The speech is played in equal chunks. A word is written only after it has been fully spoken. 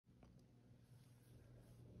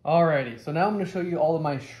Alrighty, so now I'm going to show you all of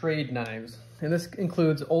my Schrade knives. And this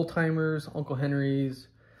includes old timers, Uncle Henry's,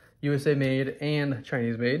 USA made, and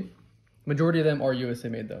Chinese made. Majority of them are USA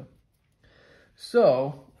made though.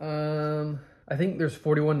 So, I think there's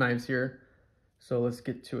 41 knives here. So let's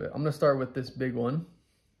get to it. I'm going to start with this big one.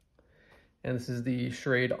 And this is the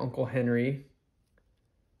Schrade Uncle Henry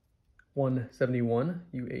 171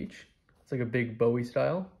 UH. It's like a big Bowie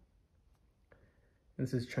style.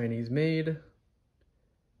 This is Chinese made.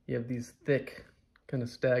 You have these thick kind of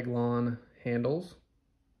staglon handles.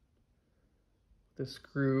 The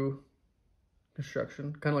screw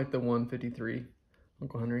construction, kind of like the 153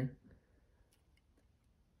 Uncle Henry.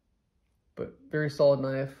 But very solid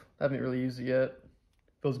knife. I haven't really used it yet.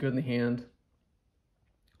 Feels good in the hand.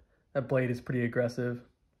 That blade is pretty aggressive.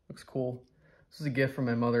 Looks cool. This was a gift from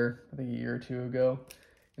my mother, I think a year or two ago.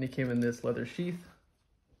 And it came in this leather sheath.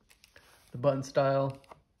 The button style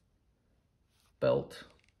belt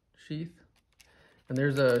sheath. And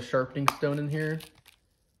there's a sharpening stone in here,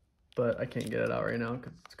 but I can't get it out right now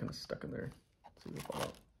because it's kind of stuck in there. Let's see if it'll fall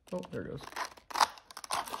out. Oh, there it goes.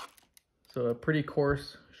 So a pretty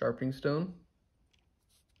coarse sharpening stone.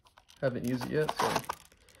 Haven't used it yet, so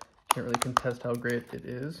can't really contest how great it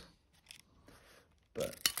is.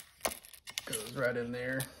 But it goes right in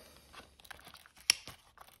there.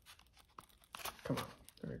 Come on,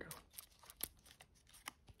 there we go.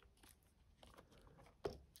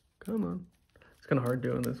 Come on. It's kind of hard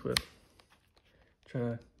doing this with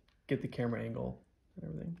trying to get the camera angle and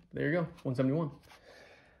everything. There you go, 171.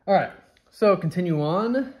 All right, so continue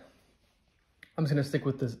on. I'm just gonna stick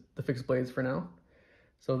with the fixed blades for now.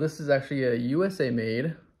 So this is actually a USA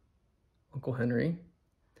made Uncle Henry.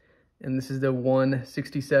 And this is the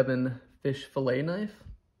 167 fish fillet knife.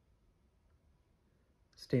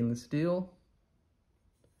 Stainless steel.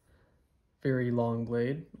 Very long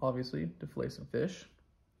blade, obviously, to fillet some fish.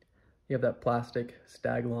 You have that plastic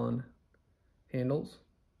staglon handles.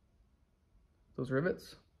 Those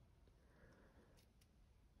rivets.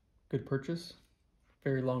 Good purchase.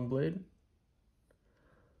 Very long blade.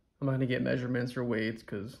 I'm not gonna get measurements or weights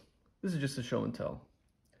because this is just a show and tell.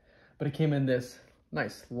 But it came in this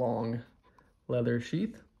nice long leather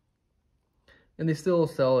sheath. And they still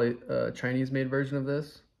sell a Chinese made version of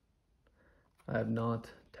this. I have not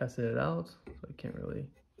tested it out, so I can't really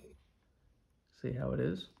see how it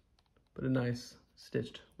is. But a nice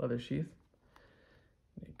stitched leather sheath.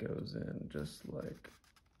 And it goes in just like,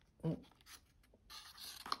 oh,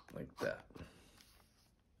 like that.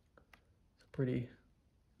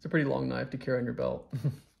 It's a pretty long knife to carry on your belt.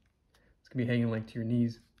 It's gonna be hanging like to your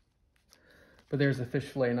knees. But there's a fish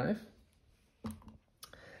fillet knife.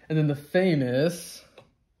 And then the famous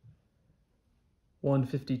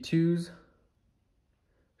 152s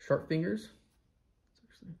sharp fingers.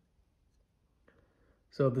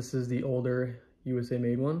 So this is the older USA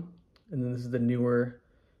made one. And then this is the newer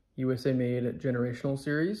USA made generational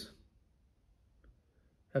series.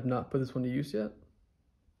 Have not put this one to use yet.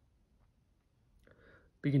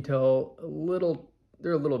 But you can tell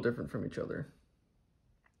they're a little different from each other.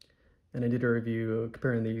 And I did a review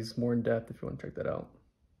comparing these more in depth if you want to check that out.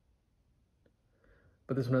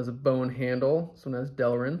 But this one has a bone handle. This one has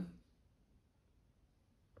Delrin.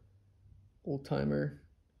 Old timer,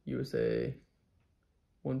 USA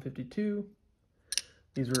 152.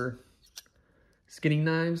 These were skinning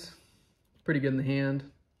knives. Pretty good in the hand.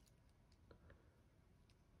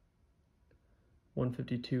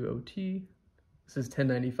 152 OT. This is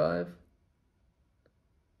 1095.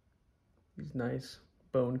 These nice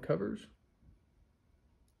bone covers.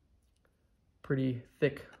 Pretty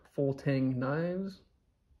thick full tang knives.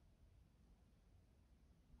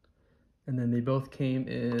 And then they both came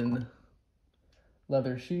in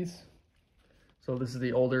leather sheaths. So this is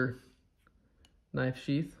the older knife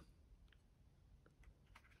sheath.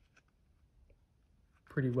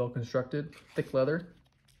 Pretty well constructed, thick leather.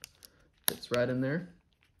 Fits right in there.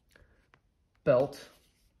 Belt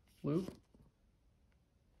loop.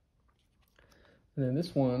 And then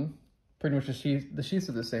this one, pretty much the sheaths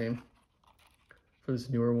are the same for this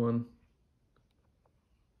newer one.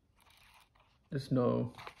 There's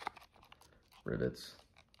no rivets.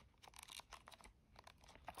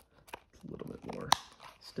 It's a little bit more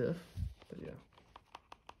stiff, but yeah.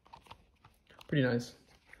 Pretty nice.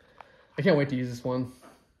 I can't wait to use this one.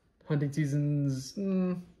 Hunting season's,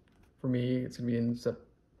 for me, it's gonna be in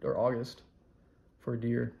August for a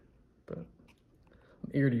deer, but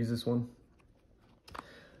I'm eager to use this one.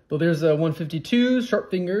 So there's a 152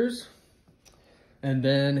 sharp fingers. And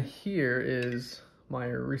then here is my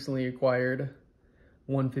recently acquired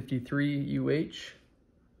 153 UH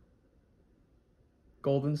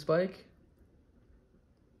golden spike.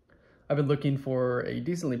 I've been looking for a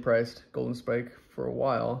decently priced golden spike for a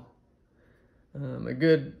while. A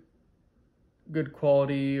good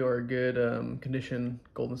quality or a good condition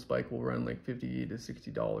golden spike will run like $50 to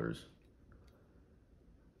 $60.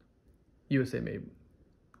 USA made.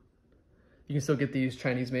 You can still get these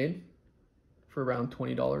Chinese made for around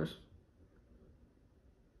 $20.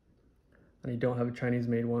 And I don't have a Chinese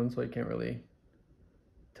made one, so I can't really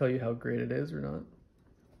tell you how great it is or not.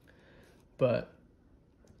 But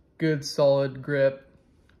good solid grip,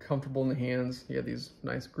 comfortable in the hands. You have these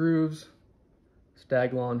nice grooves,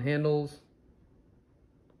 Staglon handles.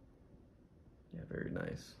 Yeah, very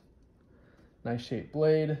nice. Nice shaped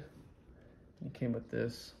blade. It came with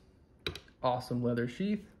this awesome leather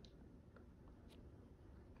sheath.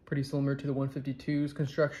 Pretty similar to the 152's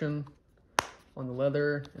construction on the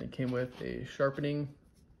leather. And it came with a sharpening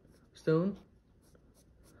stone.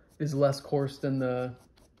 It is less coarse than the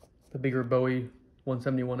bigger Bowie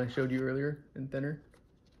 171 I showed you earlier and thinner.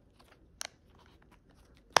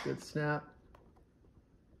 Good snap.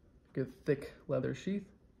 Good thick leather sheath.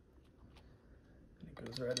 And it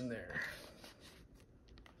goes right in there.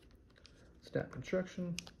 Snap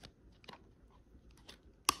construction.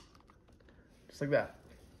 Just like that.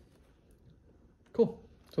 Cool.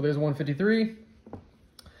 So there's 153.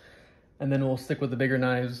 And then we'll stick with the bigger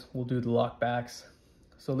knives. We'll do the lockbacks.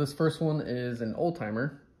 So this first one is an old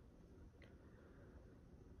timer.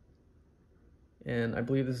 And I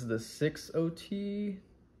believe this is the 6OT.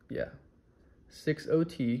 Yeah.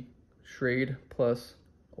 6OT Schrade plus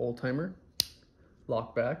old timer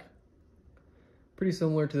lockback. Pretty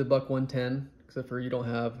similar to the Buck 110, except for you don't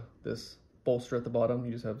have this bolster at the bottom.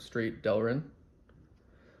 You just have straight Delrin.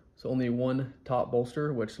 So only one top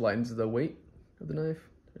bolster, which lightens the weight of the knife.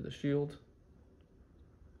 There's a shield.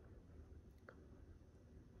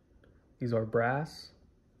 These are brass,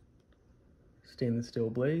 stainless steel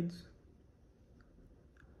blades,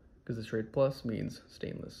 because the Schrade Plus means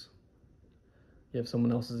stainless. You have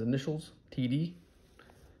someone else's initials, TD.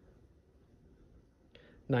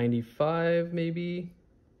 95 maybe.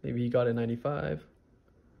 Maybe he got it 95.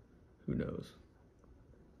 Who knows?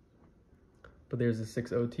 But there's the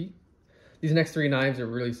 6OT. These next three knives are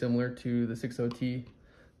really similar to the 6OT,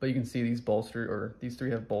 but you can see these these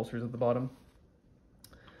three have bolsters at the bottom.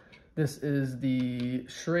 This is the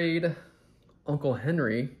Schrade Uncle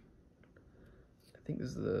Henry. I think this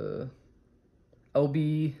is the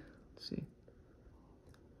LB, let's see.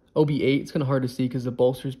 LB8, it's kind of hard to see because the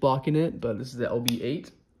bolster's blocking it, but this is the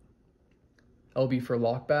LB8. LB for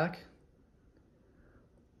lockback.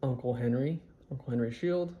 Uncle Henry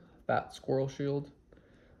shield, fat squirrel shield.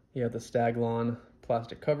 You have the Staglon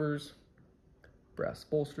plastic covers, brass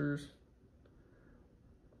bolsters,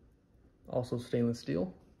 also stainless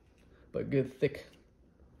steel, but good thick,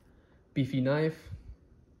 beefy knife.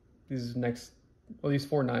 These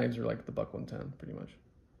four knives are like the Buck 110, pretty much.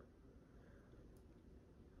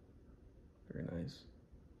 Very nice.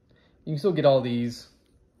 You can still get all these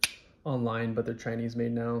online, but they're Chinese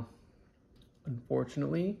made now,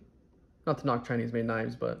 unfortunately. Not to knock Chinese made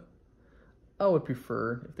knives, but I would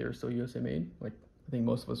prefer if they were still USA made, like I think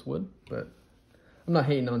most of us would, but I'm not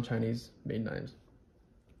hating on Chinese made knives.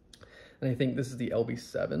 And I think this is the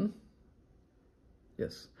LB7.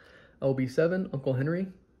 Yes, LB7, Uncle Henry.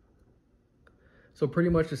 So pretty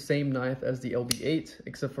much the same knife as the LB8,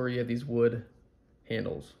 except for you have these wood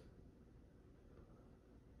handles.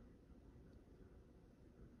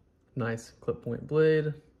 Nice clip point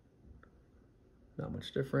blade. Not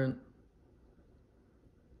much different.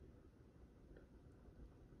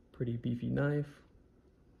 Pretty beefy knife.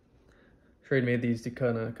 Schrade made these to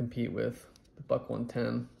kind of compete with the Buck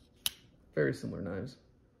 110. Very similar knives.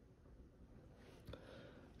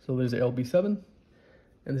 So there's the LB7.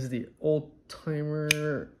 And this is the old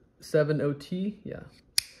timer 7OT. Yeah.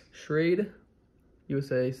 Schrade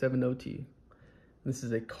USA 7OT. This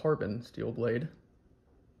is a carbon steel blade.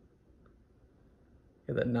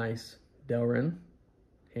 Got that nice Delrin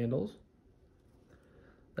handles.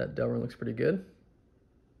 That Delrin looks pretty good.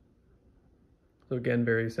 So again,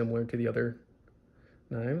 very similar to the other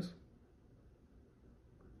knives.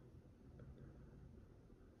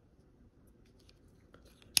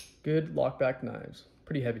 Good lockback knives.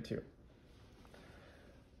 Pretty heavy too.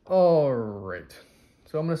 All right.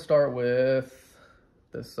 So I'm going to start with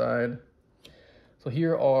this side. So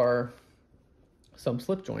here are some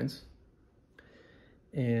slip joints.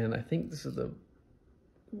 And I think this is the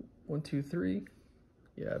 1, 2, 3.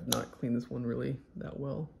 Yeah, I've not cleaned this one really that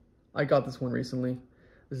well. I got this one recently.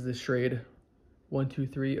 This is the Schrade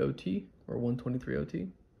 123 OT or 123 OT.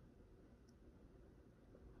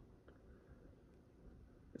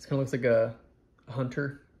 It kind of looks like a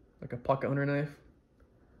hunter like a pocket hunter knife,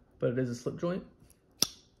 but it is a slip joint.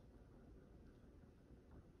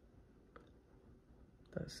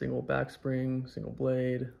 That single back spring, single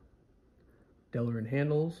blade, Delrin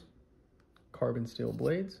handles, carbon steel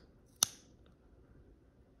blades.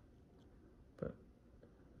 But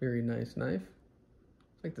very nice knife.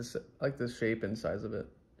 I like this shape and size of it.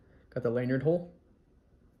 Got the lanyard hole.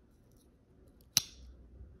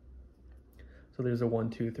 So there's a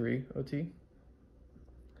 123 OT. I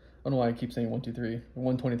don't know why I keep saying 123,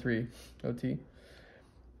 123 OT.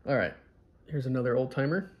 All right, here's another old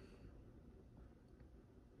timer.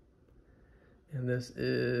 And this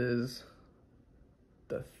is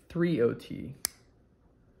the 3 OT.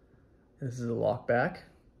 This is a lockback,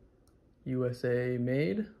 USA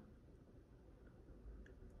made.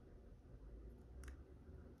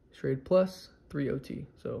 Schrade Plus 3 OT.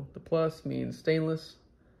 So the plus means stainless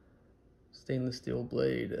steel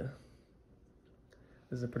blade.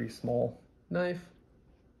 This is a pretty small knife.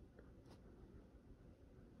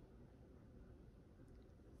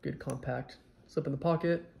 Good compact slip in the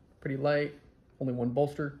pocket, pretty light, only one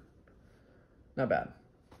bolster. Not bad.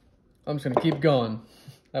 I'm just gonna keep going.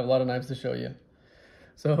 I have a lot of knives to show you.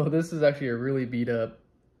 So this is actually a really beat up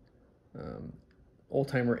old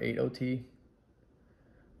timer 8 OT.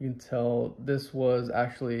 You can tell this was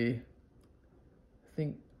actually, I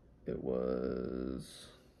think this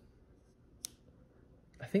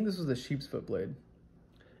was the sheep's foot blade.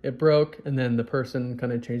 It broke, and then the person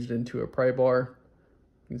kind of changed it into a pry bar.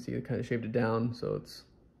 You can see it kind of shaved it down, so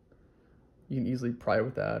you can easily pry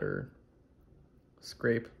with that or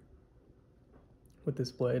scrape with this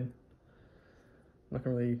blade. I'm not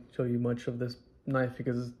gonna really show you much of this knife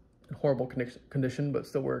because it's in horrible condition, but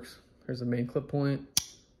still works. Here's the main clip point.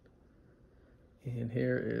 And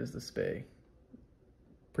here is the spay.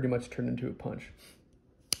 Pretty much turned into a punch.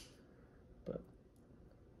 But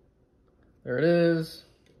there it is.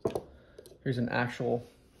 Here's an actual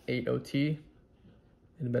 8 OT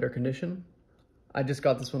in better condition. I just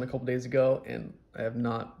got this one a couple days ago and I have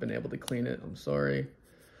not been able to clean it. I'm sorry.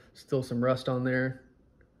 Still some rust on there,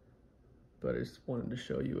 but I just wanted to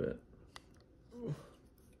show you it.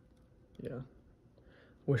 Yeah.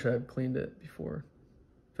 Wish I had cleaned it before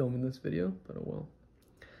filming this video, but oh well.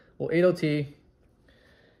 Well, 8 OT,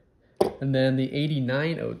 and then the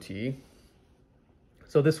 89 OT.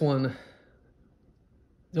 So this one,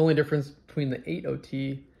 the only difference between the 8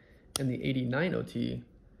 OT and the 89 OT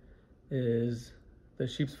is the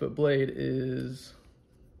sheep's foot blade is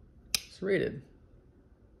serrated.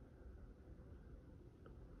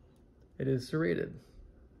 It is serrated.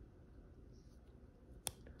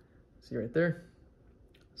 See right there?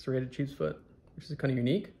 Serrated sheep's foot, which is kind of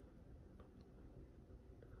unique.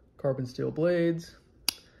 Carbon steel blades.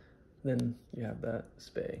 Then you have that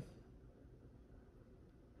spay.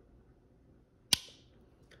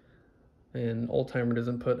 And old timer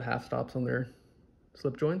doesn't put half stops on their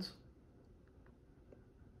slip joints.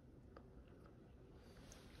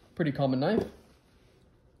 Pretty common knife.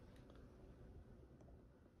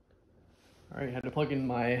 All right, had to plug in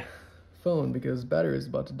my phone because battery is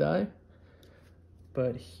about to die.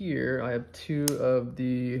 But here I have 2 of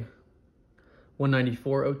the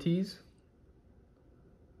 194 OTs.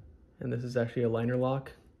 And this is actually a liner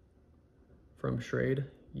lock from Schrade,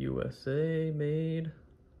 USA made.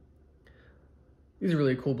 These are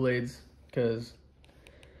really cool blades because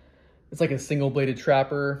it's like a single bladed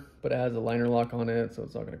trapper, but it has a liner lock on it, so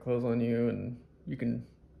it's not gonna close on you, and you can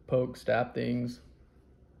poke, stab things.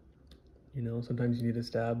 You know, sometimes you need to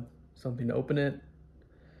stab something to open it,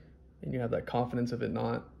 and you have that confidence of it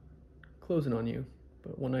not closing on you.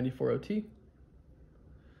 But 194 OT.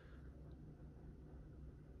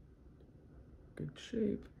 Good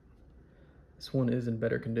shape. This one is in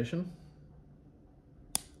better condition.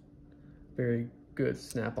 Very good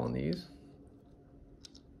snap on these.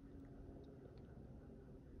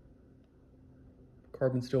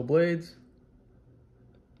 Carbon steel blades.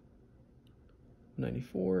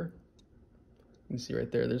 94. You can see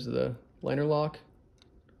right there, there's the liner lock.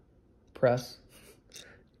 Press.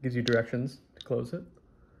 Gives you directions to close it.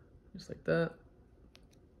 Just like that.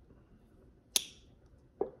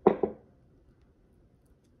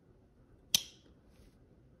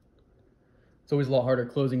 It's always a lot harder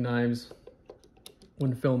closing knives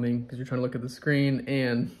when filming because you're trying to look at the screen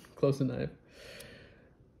and close the knife.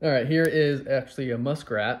 All right, here is actually a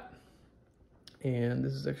muskrat, and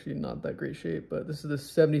this is actually not that great shape, but this is the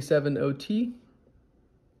 77 OT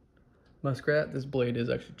muskrat. This blade is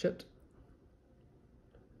actually chipped.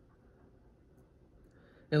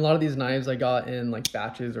 And a lot of these knives I got in like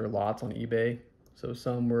batches or lots on eBay. So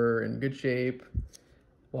some were in good shape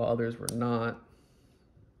while others were not.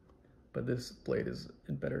 but this blade is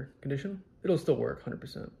in better condition. It'll still work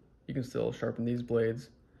 100%. You can still sharpen these blades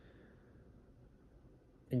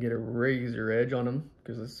and get a razor edge on them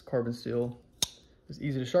because this carbon steel is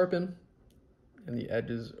easy to sharpen and the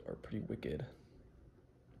edges are pretty wicked.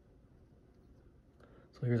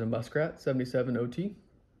 So here's a Muskrat 77 OT.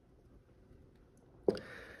 And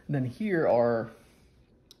then here are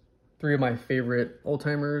 3 of my favorite old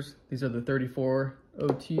timers. These are the 34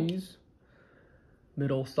 OTs,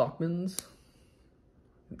 middle Stockmans.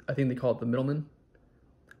 I think they call it the middleman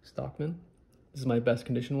Stockman. This is my best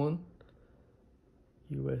condition one.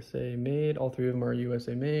 USA made. All 3 of them are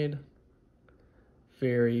USA made.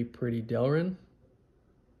 Very pretty Delrin.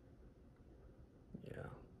 Yeah.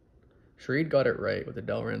 Schrade got it right with the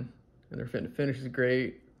Delrin. And their fit and finish is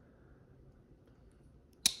great.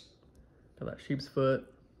 Got that sheep's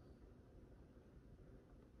foot.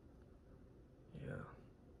 Yeah.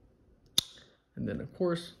 And then of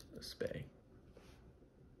course, a spay.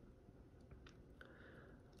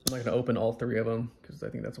 I'm not gonna open all 3 of them because I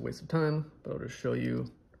think that's a waste of time, but I'll just show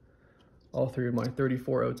you all 3 of my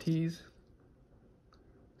 34 OTs.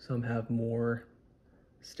 Some have more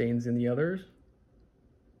stains than the others.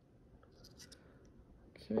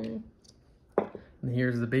 Okay. And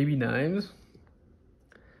here's the baby knives.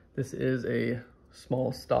 This is a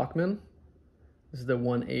small Stockman. This is the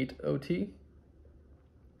 1/8 OT.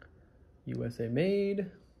 USA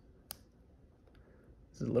made.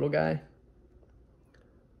 This is a little guy.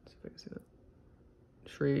 Let's see if I can see that.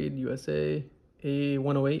 Schrade USA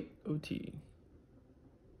A108 OT.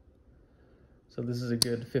 So this is a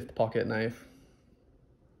good 5th pocket knife.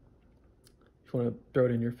 If you want to throw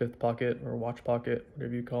it in your 5th pocket or watch pocket,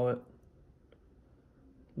 whatever you call it.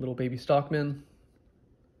 Little baby Stockman.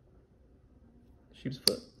 Sheep's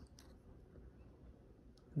foot.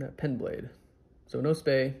 And that pen blade. So no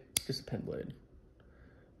spay, just a pen blade.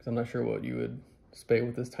 Because I'm not sure what you would spay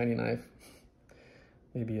with this tiny knife.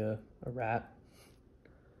 Maybe a rat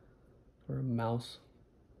or a mouse.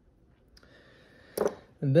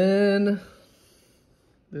 And then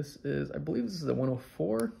this is, I believe this is a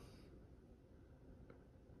 104.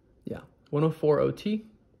 Yeah, 104 OT.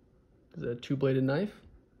 This is a 2-bladed knife.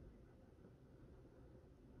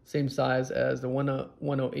 Same size as the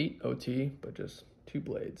 108 OT, but just 2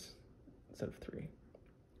 blades instead of 3.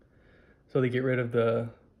 So they get rid of the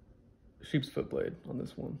sheep's foot blade on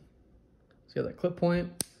this one. So you have that clip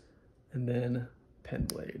point and then pen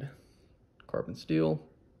blade. Carbon steel.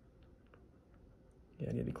 Yeah,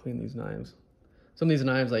 I need to clean these knives. Some of these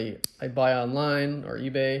knives I buy online or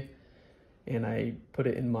eBay and I put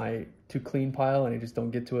it in my to clean pile and I just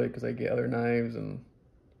don't get to it because I get other knives and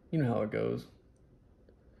you know how it goes.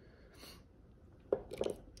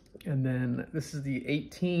 And then this is the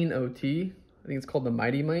 18 OT. I think it's called the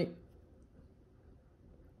Mighty Mite.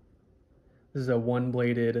 This is a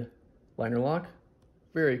 1-bladed liner lock.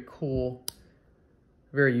 Very cool,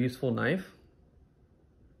 very useful knife.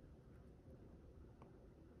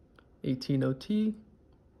 18 OT,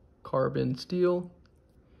 carbon steel,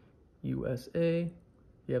 USA.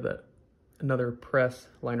 You have that another press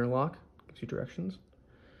liner lock, gives you directions.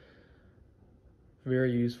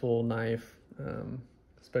 Very useful knife,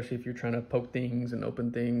 especially if you're trying to poke things and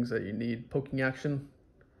open things that you need poking action.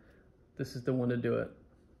 This is the one to do it.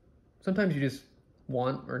 Sometimes you just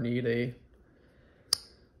want or need a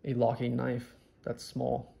locking knife that's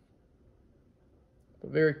small. But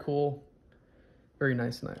very cool, very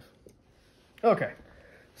nice knife. Okay,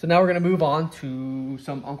 so now we're gonna move on to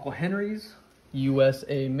some Uncle Henry's,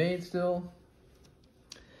 USA made still.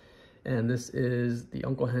 And this is the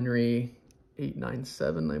Uncle Henry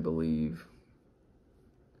 897, I believe.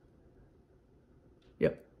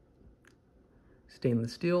 Yep.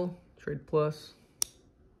 Stainless steel, Schrade Plus.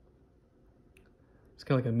 It's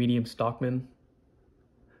kind of like a medium Stockman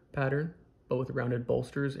pattern, but with rounded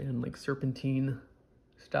bolsters and like serpentine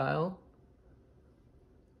style.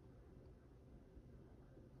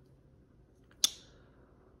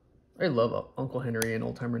 I love Uncle Henry and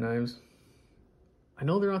old-timer knives. I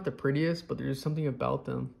know they're not the prettiest, but there's just something about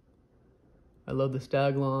them. I love the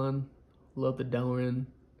Staglon, love the Delrin.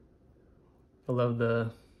 I love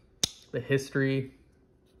the history,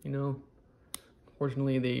 you know.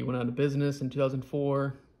 Unfortunately, they went out of business in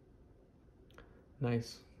 2004.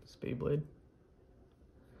 Nice spay blade.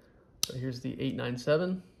 So here's the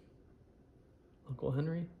 897, Uncle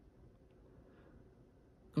Henry.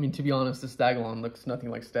 I mean, to be honest, the Staglon looks nothing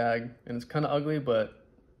like Stag, and it's kind of ugly, but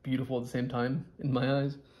beautiful at the same time in my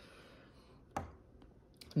eyes.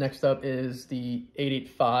 Next up is the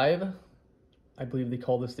 885. I believe they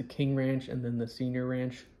call this the King Ranch and then the Senior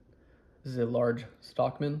Ranch. This is a large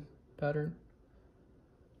Stockman pattern.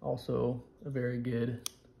 Also a very good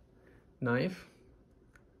knife.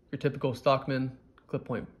 Your typical Stockman clip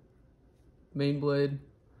point main blade,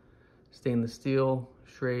 stainless steel,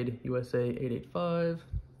 Schrade USA 885.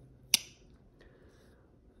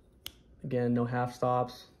 Again, no half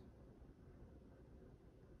stops.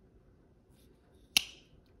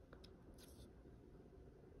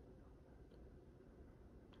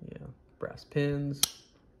 Yeah, brass pins,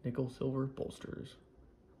 nickel silver bolsters.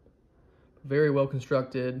 Very well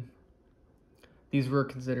constructed. These were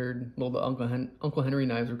considered, well, the Uncle Henry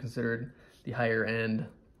knives were considered the higher end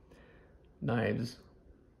knives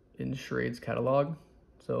in Schrade's catalog.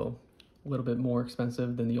 So a little bit more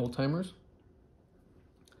expensive than the old timers.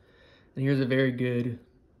 And here's a very good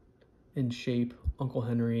in shape Uncle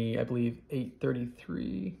Henry, I believe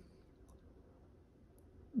 833.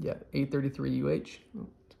 Yeah, 833 UH. Oh,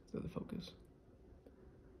 the focus.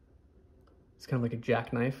 It's kind of like a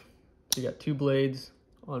jackknife. So you got two blades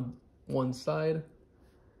on one side,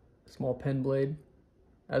 a small pen blade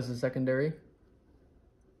as the secondary.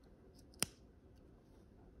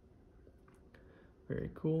 Very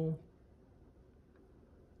cool.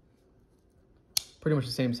 Pretty much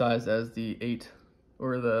the same size as the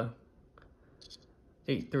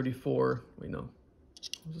 834. Wait, no. What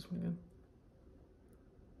was this one again?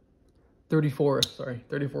 34, sorry,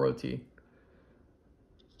 34 OT.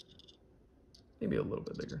 Maybe a little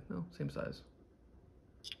bit bigger. No, same size.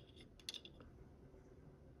 I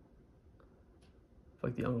feel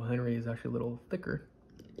like the Uncle Henry is actually a little thicker.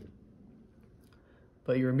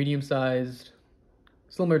 But you're medium-sized,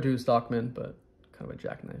 similar to a Stockman, but kind of a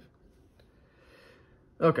jackknife.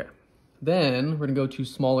 Okay, then we're gonna go to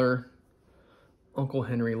smaller Uncle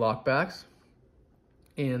Henry lockbacks.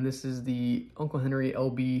 And this is the Uncle Henry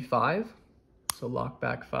LB5, so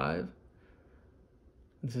lockback 5.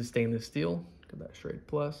 This is stainless steel, got that Schrade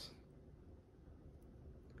Plus.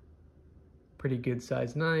 Pretty good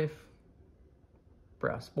sized knife,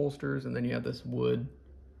 brass bolsters, and then you have this wood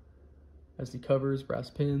as the covers,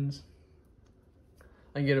 brass pins.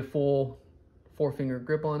 I can get a full 4-finger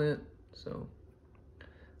grip on it, so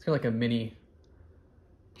it's kind of like a mini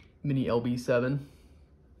LB7.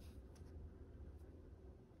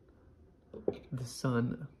 The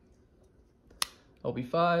Sun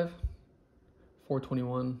LB5,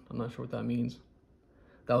 421. I'm not sure what that means.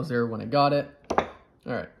 That was there when I got it. All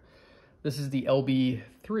right, this is the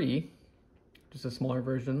LB3, just a smaller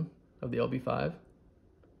version of the LB5.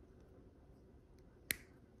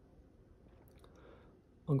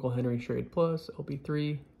 Uncle Henry Schrade Plus,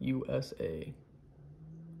 LB3, USA.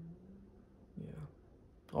 Yeah,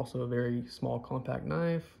 also a very small compact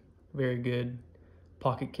knife, very good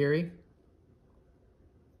pocket carry.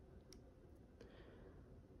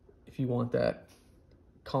 If you want that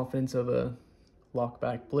confidence of a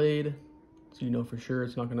lockback blade, so you know for sure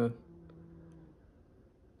it's not gonna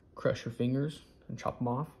crush your fingers and chop them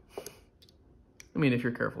off. I mean, if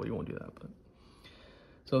you're careful, you won't do that. But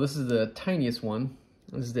so this is the tiniest one.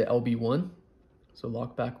 This is the LB1. So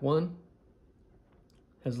lockback 1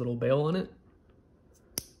 has a little bail on it.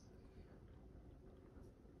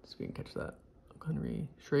 So we can catch that. Henry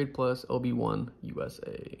Schrade Plus LB1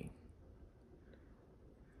 USA.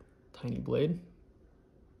 Tiny blade.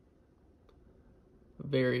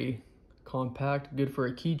 Very compact, good for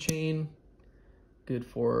a keychain, good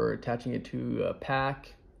for attaching it to a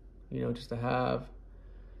pack, you know, just to have.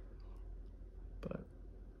 But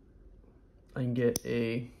I can get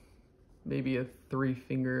maybe a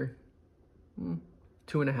 3-finger,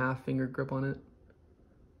 2.5-finger grip on it.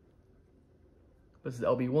 This is the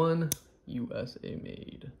LB1, USA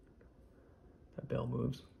made. That bell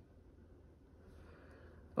moves.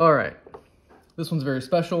 All right, this one's very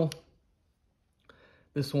special.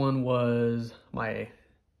 This one was my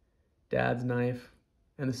dad's knife,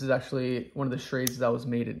 and this is actually one of the Schrades that was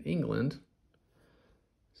made in England.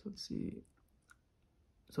 So let's see.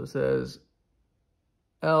 So it says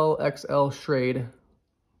LXL Schrade,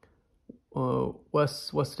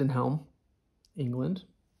 Westenhelm, England.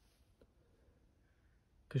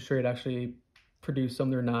 Because Schrade actually produced some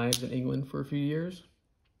of their knives in England for a few years,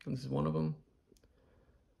 and this is one of them.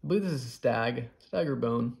 I believe this is a stagger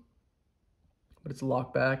bone, but it's a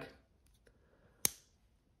lockback.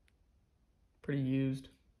 Pretty used.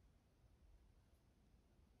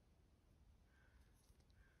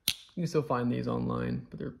 You can still find these online,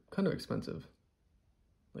 but they're kind of expensive.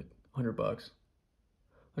 Like $100.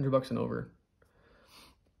 $100 and over.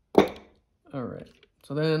 All right,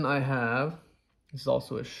 so then I have, this is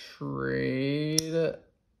also a Schrade.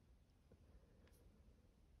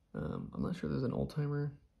 I'm not sure there's an old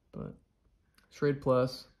timer, but Schrade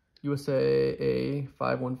Plus USA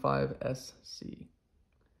A515 SC.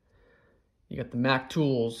 You got the Mac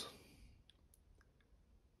Tools.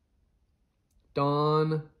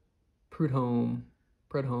 Don Prudhomme.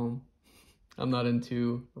 I'm not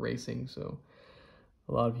into racing, so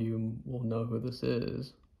a lot of you will know who this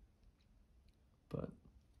is, but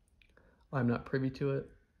I'm not privy to it,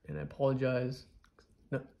 and I apologize.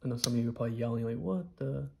 No, I know some of you are probably yelling like, what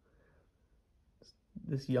the?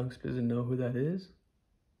 This youngster doesn't know who that is?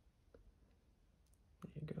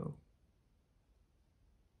 There you go.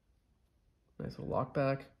 Nice little lock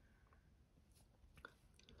back.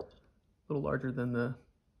 A little larger than the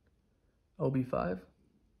OB5.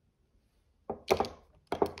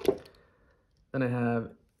 Then I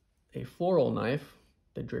have a floral knife,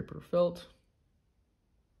 the Draper Felt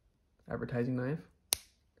advertising knife.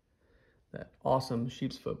 That awesome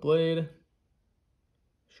sheep's foot blade,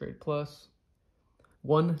 Schrade Plus,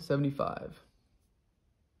 $175.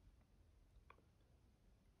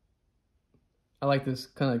 I like this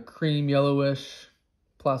kind of cream yellowish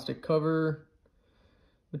plastic cover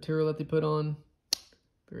material that they put on.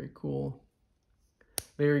 Very cool.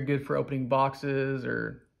 Very good for opening boxes,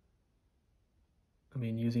 or I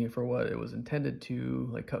mean, using it for what it was intended to,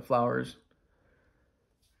 like cut flowers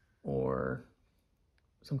or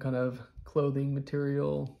some kind of clothing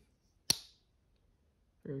material.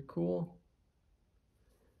 Very cool.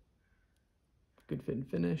 Good fit and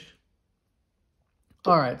finish.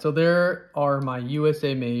 All right, so there are my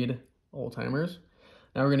USA made old timers.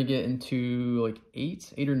 Now we're gonna get into like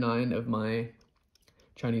eight or nine of my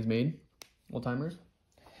Chinese made old timers.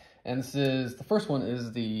 And this is, the first one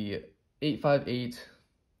is the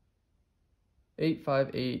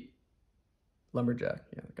 858 Lumberjack.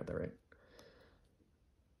 Yeah, I got that right.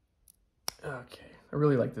 Okay, I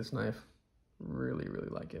really like this knife. Really, really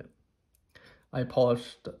like it. I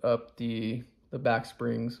polished up the back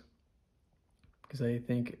springs because I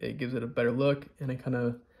think it gives it a better look, and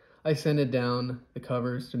I sanded down the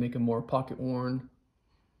covers to make them more pocket worn.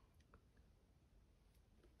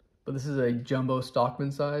 But this is a jumbo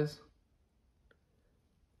Stockman size,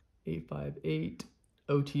 858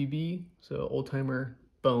 OTB, so old timer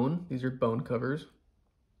bone. These are bone covers.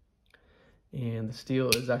 And the steel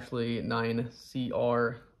is actually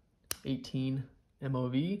 9CR18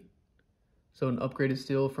 MOV. So an upgraded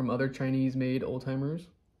steel from other Chinese made old timers.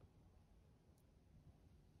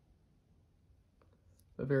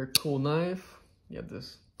 A very cool knife. You have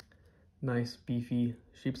this nice beefy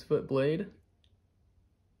sheep's foot blade.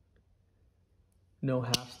 No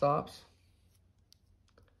half stops.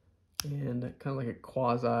 And kind of like a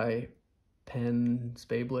quasi pen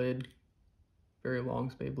spade blade. Very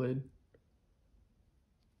long spade blade.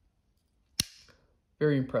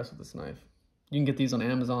 Very impressed with this knife. You can get these on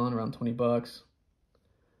Amazon around 20 bucks.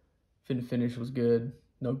 Fit and finish was good.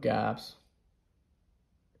 No gaps.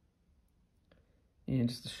 And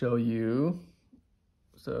just to show you,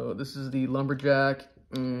 so this is the Lumberjack,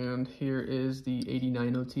 and here is the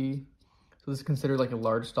 89 OT. So this is considered like a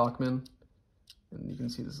large Stockman, and you can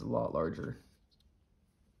see this is a lot larger.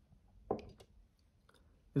 This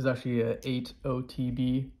is actually a 8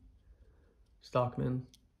 OTB Stockman.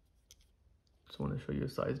 Just want to show you a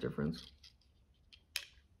size difference.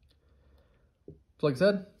 So like I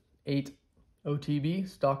said, 8 OTB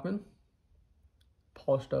Stockman.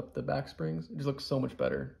 Polished up the back springs. It just looks so much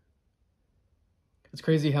better. It's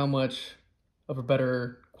crazy how much of a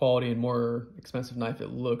better quality and more expensive knife it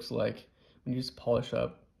looks like when you just polish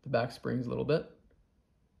up the back springs a little bit.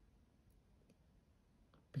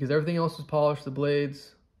 Because everything else was polished, the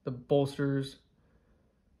blades, the bolsters,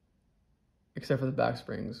 except for the back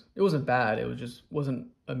springs. It wasn't bad, it was just wasn't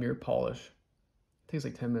a mere polish. It takes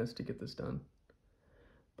like 10 minutes to get this done.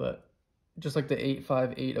 But just like the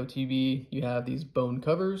 858 OTB, you have these bone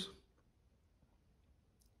covers,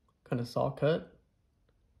 kind of saw cut,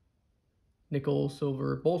 nickel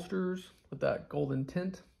silver bolsters with that golden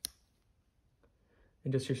tint,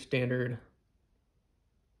 and just your standard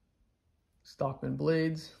Stockman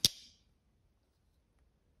blades.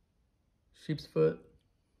 Sheep's foot,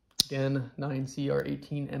 again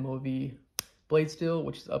 9CR18 MOV blade steel,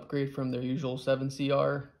 which is an upgrade from their usual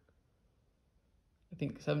 7CR. I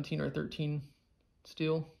think 17 or 13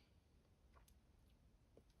 steel.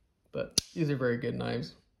 But these are very good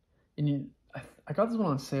knives. And I got this one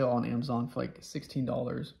on sale on Amazon for like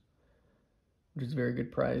 $16, which is a very good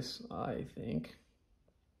price, I think.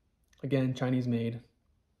 Again, Chinese made,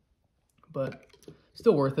 but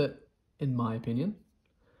still worth it, in my opinion.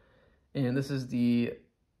 And this is the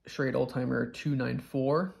Schrade Oldtimer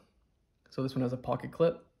 294. So this one has a pocket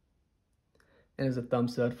clip and is a thumb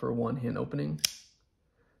stud for one hand opening.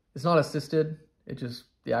 It's not assisted, it just,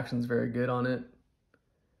 the action's very good on it.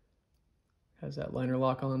 Has that liner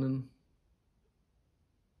lock on, and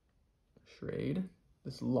Schrade.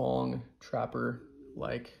 This long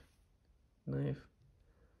trapper-like knife.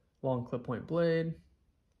 Long clip point blade.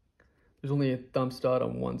 There's only a thumb stud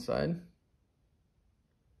on one side.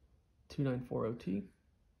 294OT.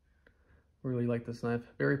 Really like this knife.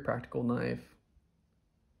 Very practical knife,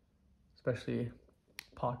 especially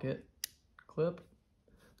pocket clip.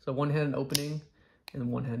 So one-handed opening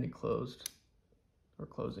and one-handed closed or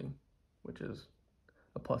closing, which is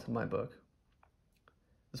a plus in my book.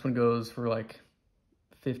 This one goes for like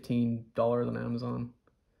 $15 on Amazon.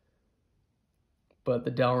 But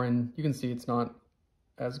the Delrin, you can see it's not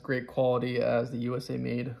as great quality as the USA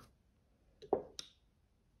made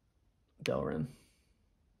Delrin,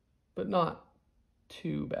 but not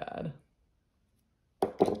too bad.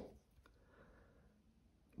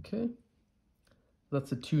 Okay,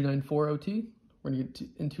 that's a 294OT. We're gonna get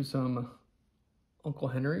into some Uncle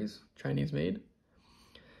Henry's, Chinese made.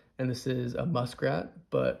 And this is a muskrat,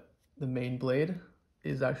 but the main blade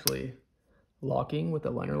is actually locking with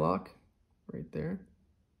a liner lock right there.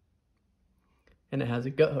 And it has a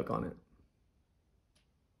gut hook on it.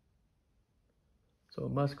 So a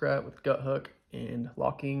muskrat with gut hook and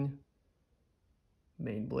locking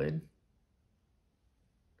main blade.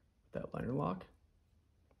 That liner lock.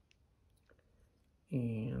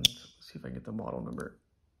 And let's see if I can get the model number.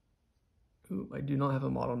 Ooh, I do not have a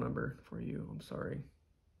model number for you, I'm sorry.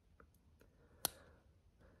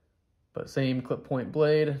 But same clip point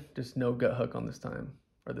blade, just no gut hook on this time,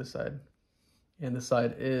 or this side. And this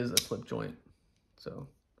side is a slip joint, so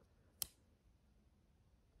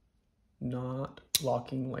not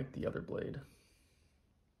locking like the other blade.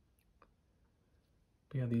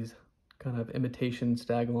 We have these kind of imitation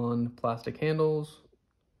Staglon plastic handles,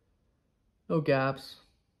 no gaps.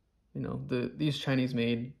 You know, these Chinese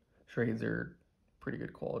made Schrades are pretty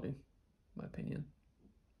good quality, in my opinion.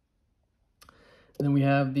 And then we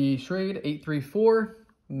have the Schrade 834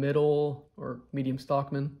 middle or medium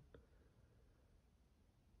Stockman.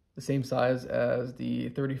 The same size as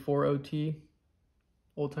the 34OT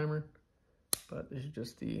old timer, but this is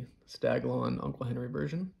just the Staglon Uncle Henry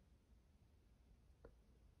version.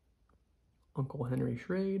 Uncle Henry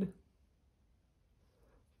Schrade.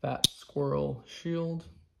 Fat Squirrel Shield.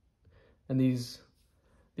 And these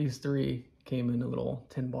three came in a little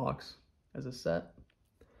tin box as a set,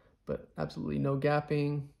 but absolutely no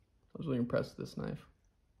gapping. I was really impressed with this knife.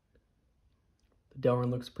 The Delrin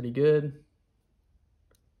looks pretty good.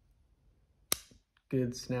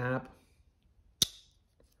 Good snap.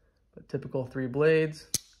 But typical 3 blades.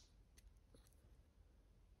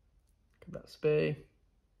 Look at that spay.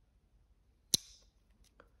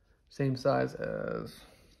 Same size as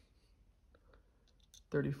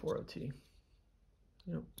 34OT.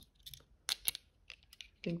 Yep.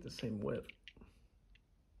 I think the same width.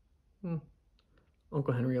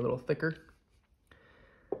 Uncle Henry a little thicker.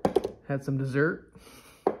 Had some dessert.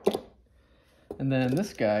 And then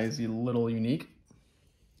this guy is a little unique.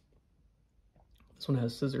 This one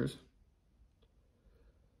has scissors.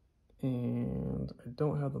 And I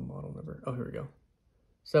don't have the model number. Oh, here we go.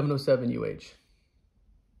 707UH.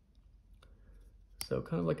 So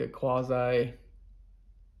kind of like a quasi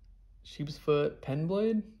sheep's foot pen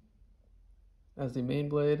blade as the main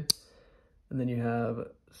blade. And then you have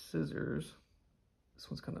scissors. This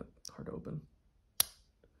one's kind of hard to open.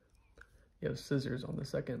 You have scissors on the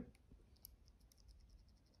second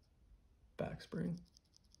back spring.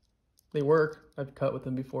 They work. I've cut with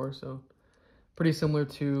them before, so pretty similar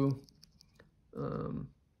to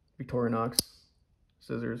Victorinox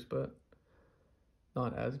scissors, but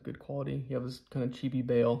not as good quality. You have this kind of cheapy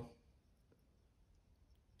bail.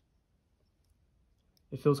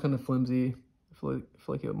 It feels kind of flimsy. I feel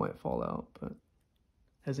like it might fall out, but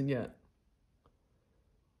hasn't yet.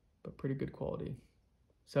 But pretty good quality.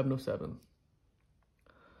 707.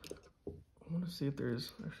 I want to see if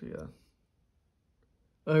there's actually a...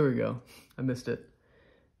 Oh, here we go. I missed it.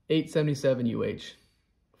 877UH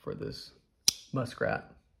for this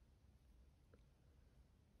muskrat.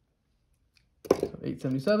 So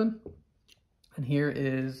 877. And here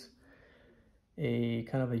is a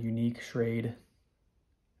kind of a unique Schrade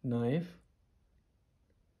knife.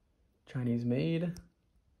 Chinese made.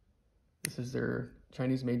 This is their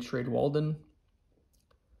Chinese made Schrade Walden.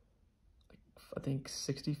 I think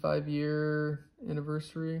 65-year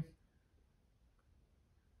anniversary.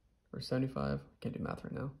 Or 75. Can't do math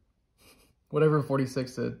right now. Whatever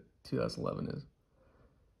 46 to 2011 is.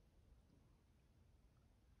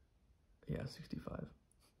 Yeah, 65.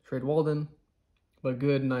 Schrade Walden. But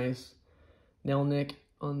good, nice nail nick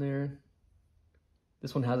on there.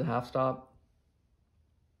 This one has a half stop.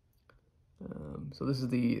 So this is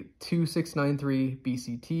the 2693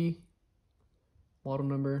 BCT model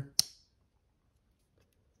number.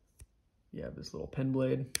 You have this little pen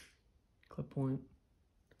blade, clip point.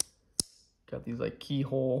 Got these like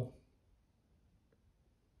keyhole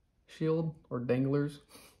shield or danglers,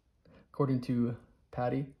 according to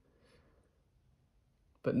Patty.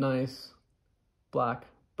 But nice black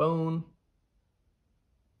bone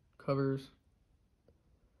covers.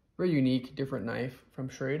 Very unique, different knife from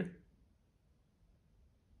Schrade.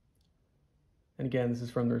 And again, this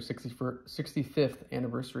is from their 65th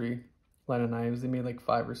anniversary line of knives. They made like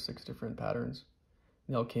 5 or 6 different patterns.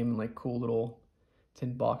 They all came in like cool little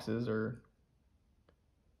tin boxes or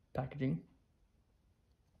packaging.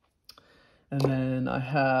 And then I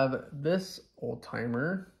have this old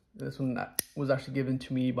timer. This one that was actually given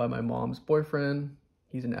to me by my mom's boyfriend.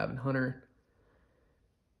 He's an avid hunter.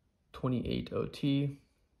 28 OT.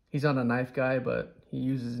 He's not a knife guy, but he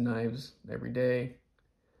uses knives every day.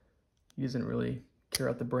 He doesn't really care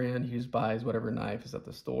about the brand. He just buys whatever knife is at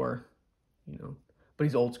the store, you know. But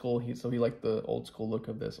he's old school. So he liked the old school look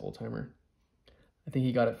of this old timer. I think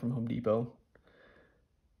he got it from Home Depot.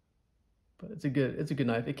 But it's a good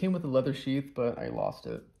knife. It came with a leather sheath, but I lost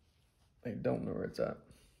it. I don't know where it's at.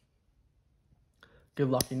 Good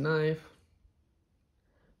locking knife.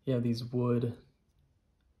 You have these wood,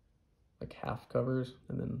 like half covers,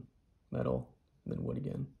 and then metal, and then wood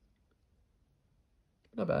again.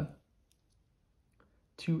 Not bad.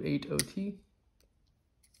 28 OT.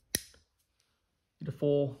 Get a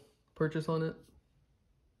full purchase on it.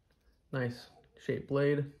 Nice shaped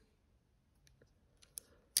blade.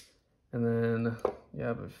 And then you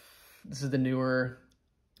have this is the newer,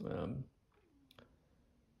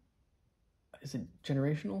 is it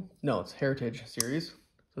generational? No, it's Heritage series.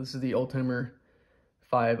 So this is the Oldtimer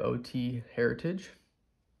 5 OT Heritage.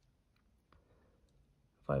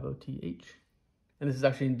 5 OTH. And this is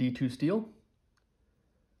actually in D2 steel.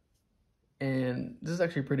 And this is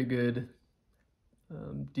actually a pretty good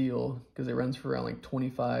deal because it runs for around like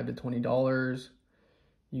 $25 to $20.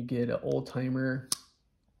 You get an old timer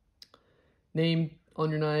name on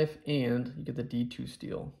your knife, and you get the D2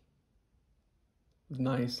 steel.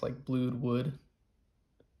 Nice, like blued wood,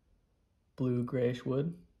 blue grayish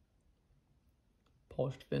wood,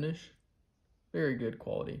 polished finish, very good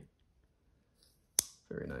quality,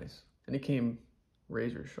 very nice. And it came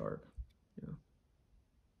razor sharp, you know.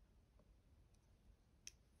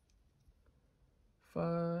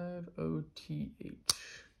 5 OTH.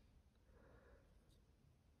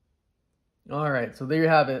 All right, so there you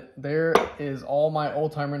have it. There is all my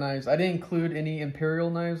old timer knives. I didn't include any Imperial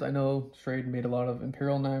knives. I know Schrade made a lot of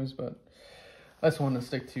Imperial knives, but I just wanted to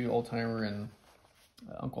stick to old timer and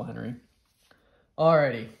Uncle Henry.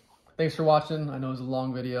 Alrighty, thanks for watching. I know it was a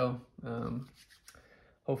long video.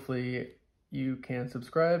 Hopefully you can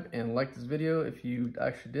subscribe and like this video if you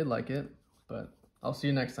actually did like it, but I'll see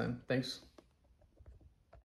you next time. Thanks.